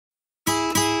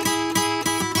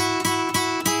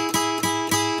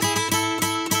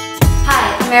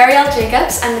Marielle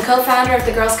Jacobs. I'm the co-founder of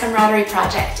the Girls Camaraderie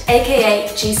Project, aka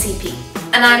GCP.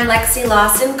 And I'm Lexi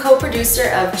Lawson, co-producer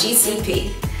of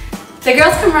GCP. The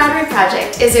Girls Camaraderie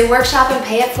Project is a workshop and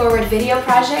pay-it-forward video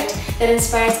project that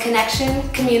inspires connection,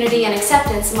 community, and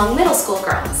acceptance among middle school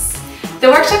girls. The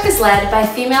workshop is led by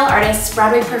female artists,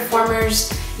 Broadway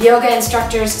performers, yoga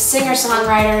instructors,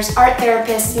 singer-songwriters, art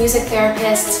therapists, music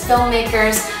therapists,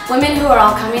 filmmakers, women who are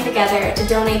all coming together to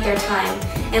donate their time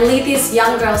and lead these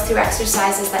young girls through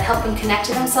exercises that help them connect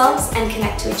to themselves and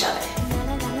connect to each other.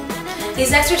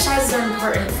 These exercises are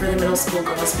important for the middle school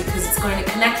girls because it's going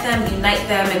to connect them, unite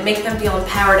them, and make them feel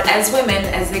empowered as women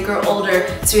as they grow older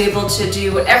to be able to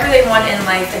do whatever they want in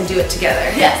life and do it together.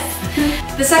 Yes.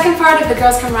 The second part of the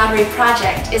Girls Camaraderie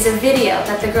Project is a video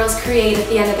that the girls create at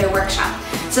the end of their workshop.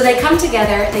 So they come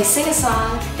together, they sing a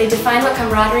song, they define what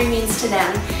camaraderie means to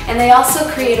them, and they also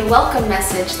create a welcome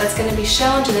message that's going to be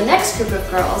shown to the next group of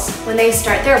girls when they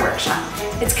start their workshop.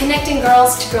 It's connecting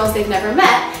girls to girls they've never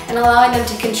met and allowing them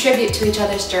to contribute to each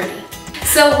other's journey.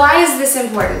 So why is this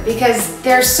important? Because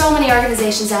there are so many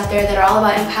organizations out there that are all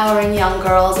about empowering young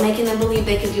girls, making them believe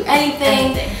they can do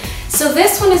anything. So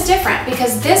this one is different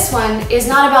because this one is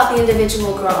not about the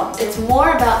individual girl. It's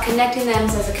more about connecting them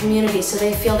as a community so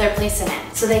they feel their place in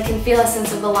it, so they can feel a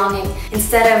sense of belonging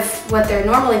instead of what they're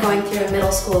normally going through in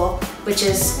middle school, which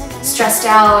is stressed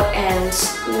out and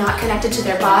not connected to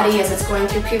their body as it's going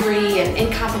through puberty and in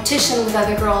competition with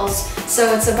other girls.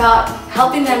 So it's about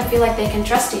helping them feel like they can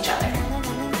trust each other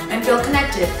and feel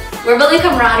connected. We're building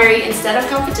camaraderie instead of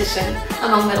competition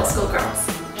among middle school girls.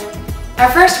 Our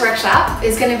first workshop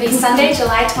is going to be Sunday,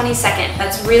 July 22nd.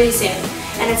 That's really soon.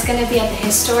 And it's going to be at the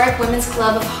historic Women's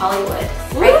Club of Hollywood,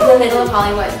 right in the middle of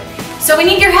Hollywood. So we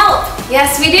need your help.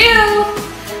 Yes, we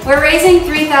do. We're raising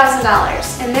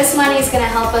 $3,000, and this money is going to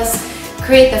help us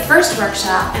create the first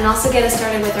workshop and also get us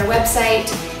started with our website.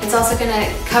 It's also going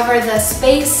to cover the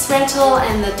space rental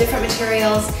and the different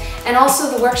materials and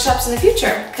also the workshops in the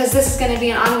future, because this is going to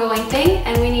be an ongoing thing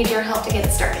and we need your help to get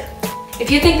it started. If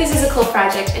you think this is a cool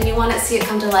project and you want to see it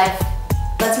come to life,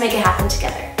 let's make it happen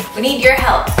together. We need your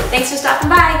help. Thanks for stopping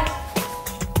by.